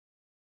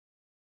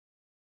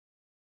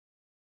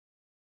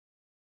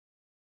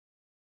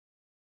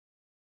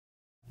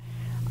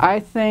I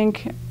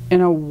think,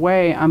 in a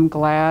way, I'm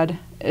glad.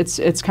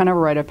 It's kind of a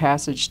rite of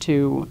passage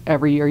to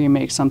every year you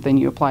make something,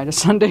 you apply to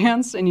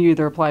Sundance, and you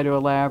either apply to a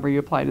lab or you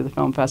apply to the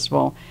film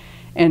festival,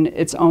 and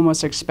it's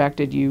almost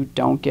expected you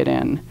don't get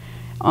in.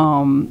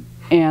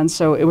 And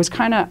so it was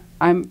kind of,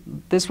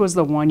 this was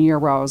the one year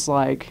where I was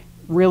like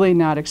really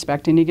not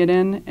expecting to get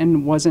in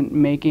and wasn't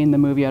making the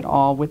movie at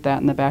all with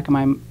that in the back of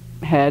my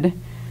head.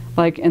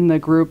 Like in the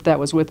group that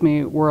was with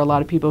me were a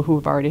lot of people who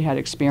have already had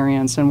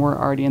experience and were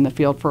already in the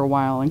field for a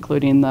while,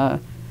 including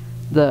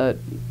the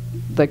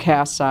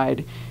cast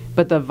side.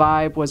 But the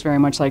vibe was very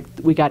much like,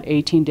 we got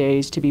 18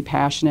 days to be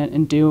passionate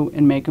and do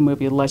and make a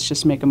movie. Let's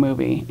just make a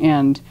movie.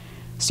 And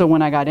so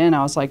when I got in,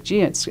 I was like,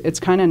 gee, it's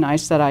kind of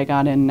nice that I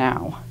got in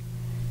now,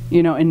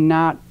 you know, and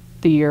not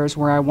the years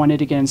where I wanted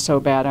to get in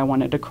so bad I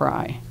wanted to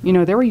cry. You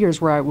know, there were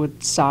years where I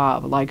would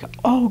sob, like,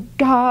 oh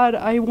God,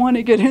 I want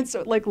to get in.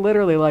 So, like,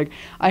 literally, like,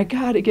 I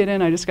got to get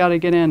in, I just got to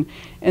get in.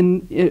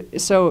 And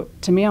so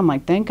to me, I'm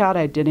like, thank God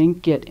I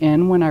didn't get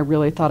in when I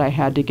really thought I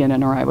had to get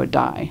in or I would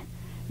die.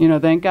 You know,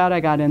 thank God I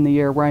got in the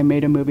year where I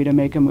made a movie to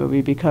make a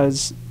movie,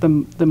 because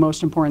the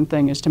most important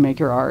thing is to make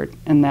your art,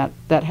 and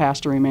that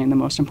has to remain the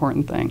most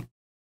important thing.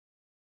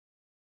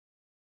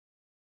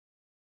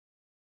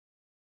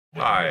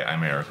 Hi,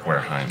 I'm Eric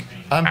Wareheim.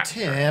 I'm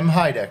Tim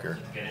Heidecker.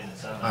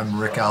 I'm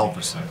Rick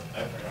Alverson.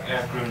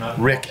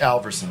 Rick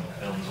Alverson.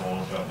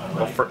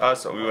 Well, for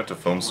us, we went to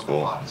film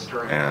school,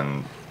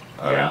 and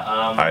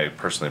I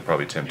personally,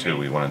 probably Tim too,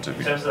 we wanted to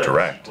be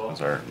direct as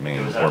our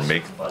main, or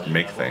make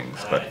things,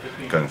 but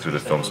going through the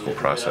film school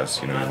process,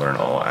 you know, you learn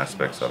all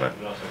aspects of it.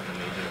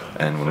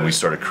 And when we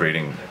started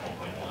creating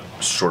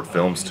short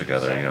films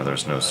together, you know,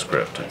 there's no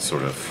script. It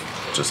sort of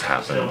just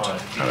happened,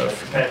 kind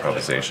of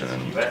improvisation,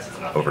 and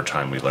over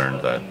time we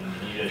learned that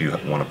if you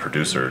want a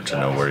producer to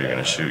know where you're going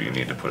to shoot, you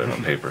need to put it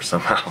on paper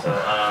somehow.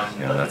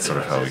 You know, that's sort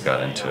of how we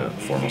got into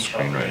formal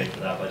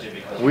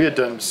screenwriting. We had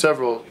done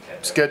several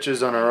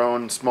sketches on our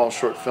own, small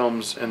short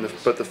films,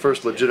 but the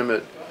first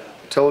legitimate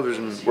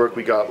television work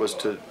we got was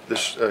to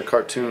this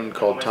cartoon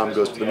called Tom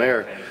Goes to the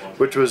Mayor,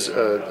 which was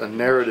a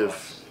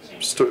narrative.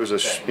 It was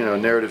a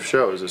narrative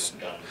show. It was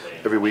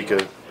every week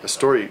a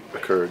story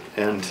occurred,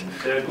 and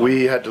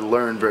we had to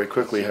learn very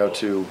quickly how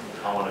to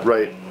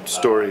write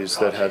stories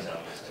that had,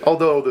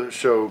 although the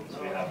show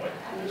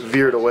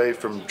veered away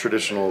from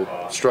traditional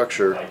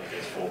structure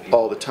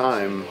all the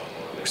time,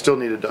 we still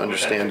needed to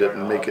understand it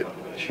and make it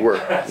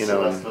work, you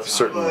know, and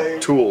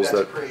certain tools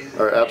that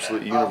are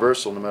absolutely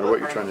universal no matter what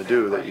you're trying to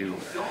do, that you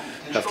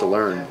have to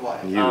learn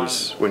and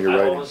use when you're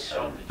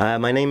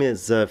writing. My name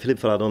is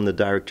Philippe Falardeau. I'm the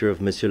director of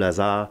Monsieur,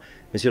 Lazhar.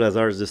 Monsieur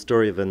Lazhar is the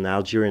story of an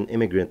Algerian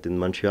immigrant in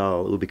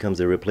Montreal who becomes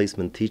a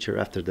replacement teacher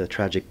after the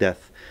tragic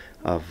death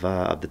of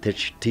the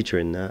teacher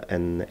in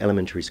an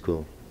elementary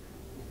school.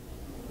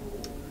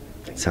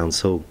 It sounds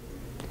so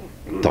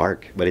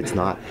dark, but it's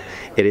not.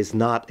 It is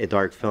not a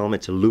dark film,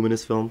 it's a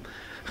luminous film.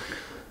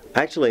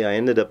 Actually, I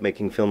ended up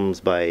making films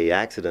by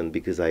accident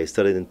because I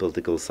studied in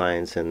political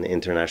science and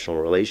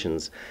international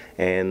relations.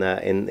 And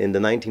in the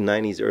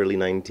 1990s, early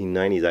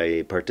 1990s,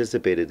 I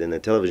participated in a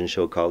television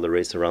show called The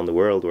Race Around the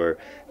World, where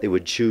they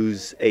would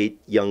choose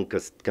 8 young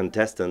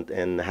contestants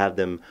and have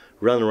them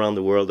run around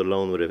the world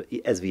alone with a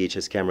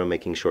SVHS camera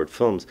making short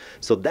films.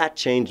 So that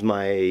changed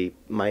my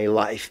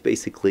life,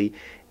 basically.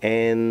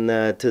 And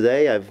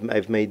today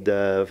I've made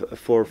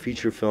 4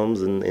 feature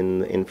films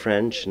in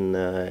French and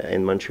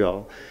in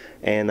Montreal.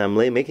 And I'm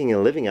making a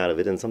living out of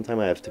it, and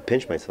sometimes I have to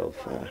pinch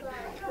myself.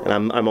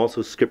 And I'm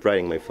also script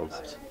writing my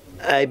films.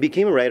 I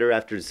became a writer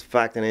after this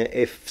fact, and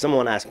if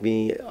someone asked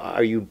me,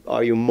 are you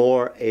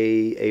more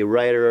a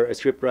writer, a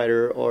script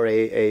writer, or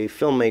a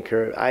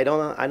filmmaker, I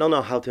don't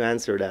know how to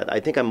answer that. I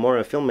think I'm more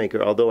a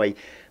filmmaker, although I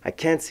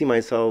can't see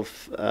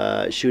myself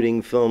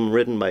shooting film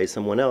written by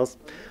someone else,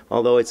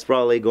 although it's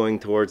probably going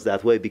towards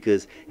that way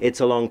because it's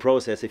a long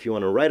process. If you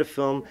want to write a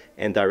film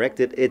and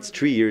direct it, it's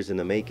 3 years in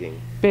the making.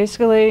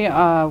 Basically,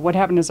 what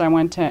happened is I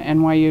went to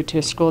NYU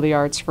to School of the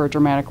Arts for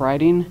dramatic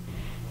writing,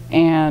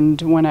 and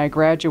when I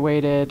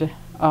graduated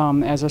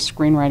as a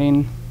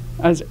screenwriter,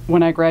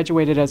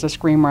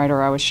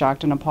 I was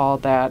shocked and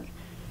appalled that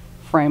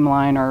Frame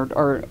Line,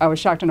 or I was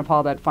shocked and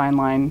appalled that Fine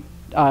Line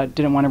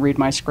didn't want to read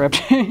my script,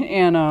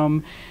 and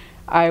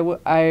I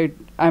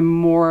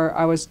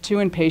was too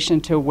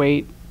impatient to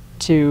wait.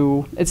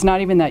 It's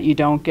not even that you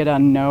don't get a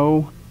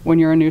no when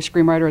you're a new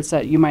screenwriter, it's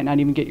that you might not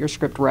even get your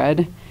script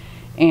read.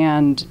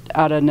 And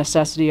out of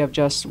necessity of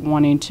just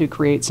wanting to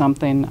create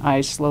something,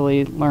 I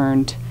slowly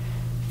learned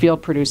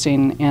field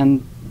producing,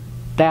 and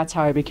that's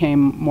how I became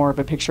more of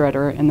a picture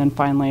editor, and then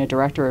finally a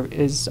director.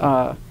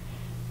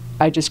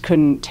 I just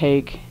couldn't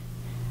take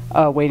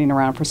waiting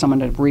around for someone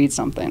to read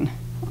something.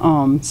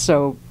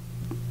 So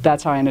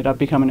that's how I ended up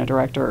becoming a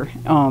director.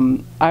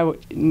 And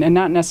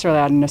not necessarily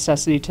out of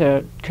necessity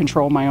to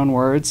control my own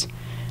words,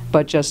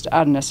 but just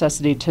out of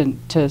necessity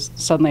to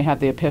suddenly have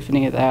the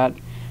epiphany that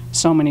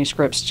so many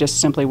scripts just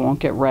simply won't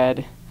get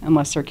read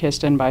unless they're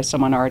kissed in by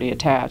someone already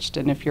attached.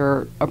 And if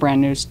you're a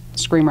brand new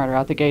screenwriter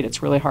out the gate,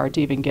 it's really hard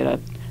to even get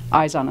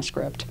eyes on a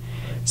script.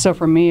 So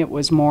for me, it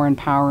was more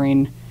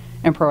empowering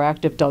and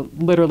proactive to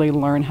literally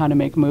learn how to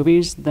make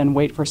movies than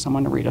wait for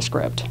someone to read a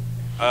script.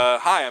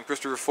 Hi, I'm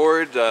Christopher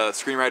Ford,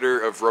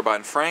 screenwriter of Robot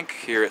and Frank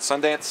here at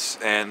Sundance,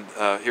 and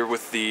here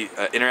with the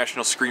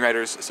International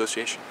Screenwriters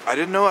Association. I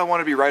didn't know I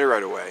wanted to be a writer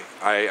right away.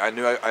 I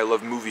knew I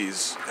loved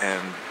movies,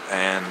 and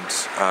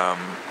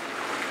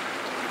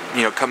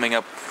you know, coming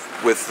up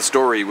with the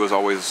story was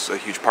always a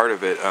huge part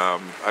of it.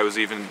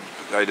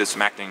 I did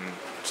some acting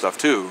stuff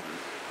too,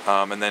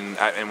 and then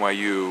at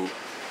NYU,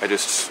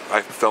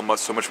 I fell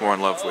so much more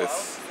in love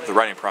with the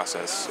writing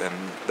process and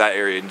that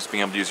area, and just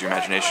being able to use your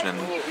imagination and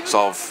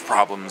solve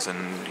problems and,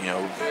 you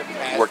know,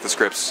 work the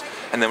scripts.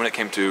 And then when it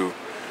came to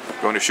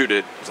going to shoot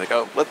it, it's like,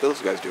 oh, let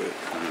those guys do it.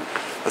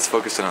 Let's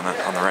focus in on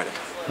the writing.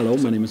 Hello,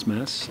 my name is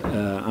Mads.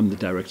 I'm the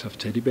director of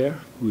Teddy Bear,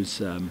 who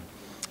is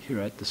here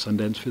at the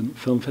Sundance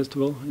Film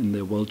Festival in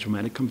the World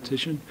Dramatic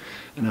Competition,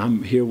 and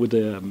I'm here with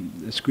the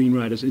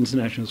Screenwriters,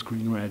 International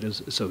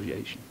Screenwriters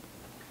Association.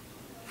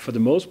 For the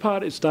most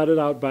part, it started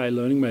out by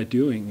learning by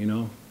doing, you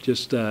know,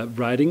 just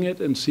writing it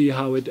and see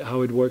how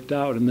it worked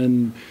out, and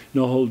then,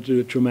 you know, whole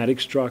dramatic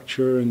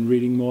structure and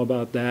reading more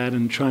about that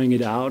and trying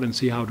it out and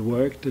see how it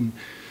worked. And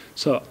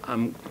so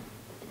and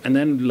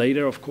then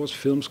later, of course,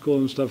 film school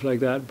and stuff like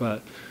that.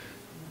 But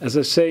as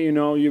I say, you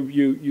know,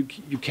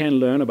 you can't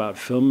learn about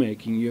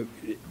filmmaking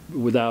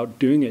without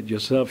doing it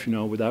yourself, you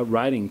know, without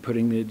writing,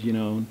 putting it, you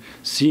know,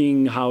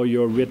 seeing how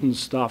your written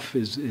stuff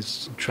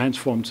is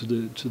transformed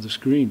to the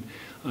screen.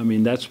 I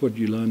mean, that's what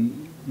you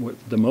learn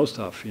the most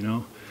of, you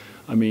know.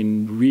 I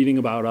mean, reading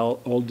about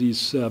all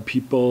these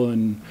people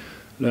and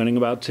learning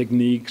about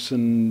techniques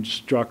and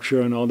structure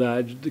and all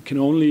that, it can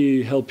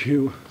only help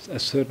you a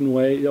certain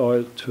way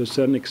or to a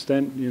certain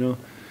extent, you know.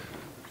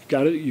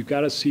 You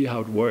gotta see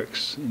how it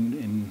works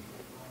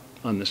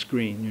on the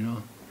screen, you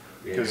know.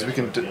 Because we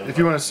can, if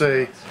you want to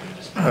say,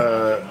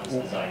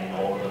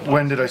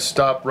 when did I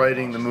stop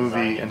writing the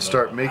movie and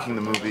start making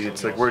the movie?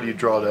 It's like, where do you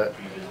draw that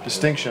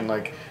distinction?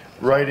 Like,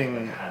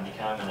 writing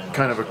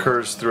kind of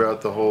occurs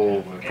throughout the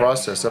whole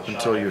process up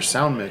until your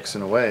sound mix,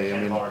 in a way. I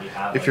mean,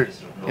 if you're,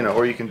 you know,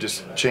 or you can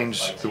just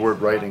change the word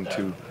writing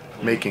to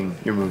making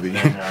your movie.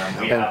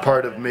 And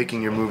part of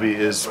making your movie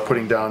is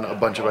putting down a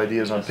bunch of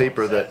ideas on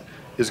paper that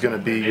is going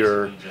to be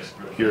your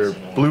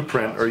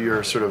blueprint, or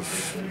your sort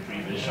of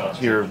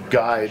your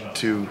guide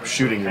to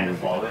shooting your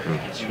movie.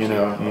 You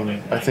know, I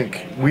mean, I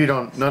think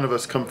none of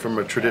us come from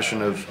a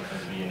tradition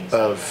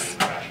of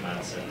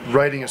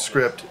writing a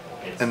script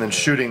and then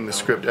shooting the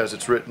script as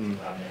it's written.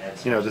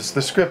 You know,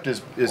 the script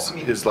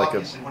is like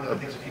a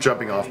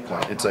jumping off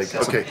point. It's like,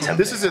 okay,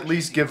 this is at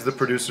least gives the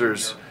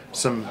producers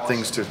some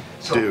things to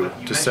do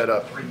to set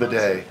up the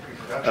day.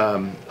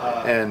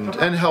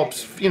 And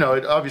helps, you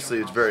know, obviously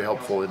it's very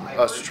helpful in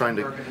us trying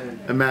to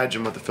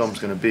imagine what the film's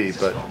going to be,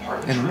 but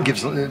And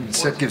gives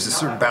us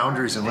certain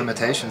boundaries and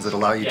limitations that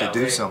allow you to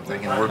do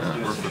something and work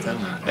within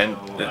them. And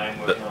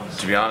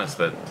to be honest,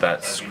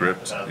 that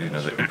script, you know,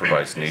 the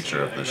improvised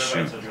nature of the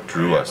shoot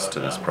drew us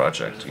to this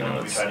project. You know,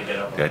 it's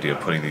the idea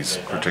of putting these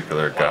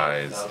particular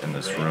guys in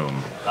this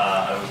room.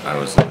 I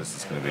was like, this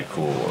is going to be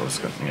cool. What's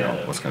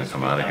going to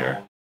come out of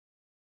here?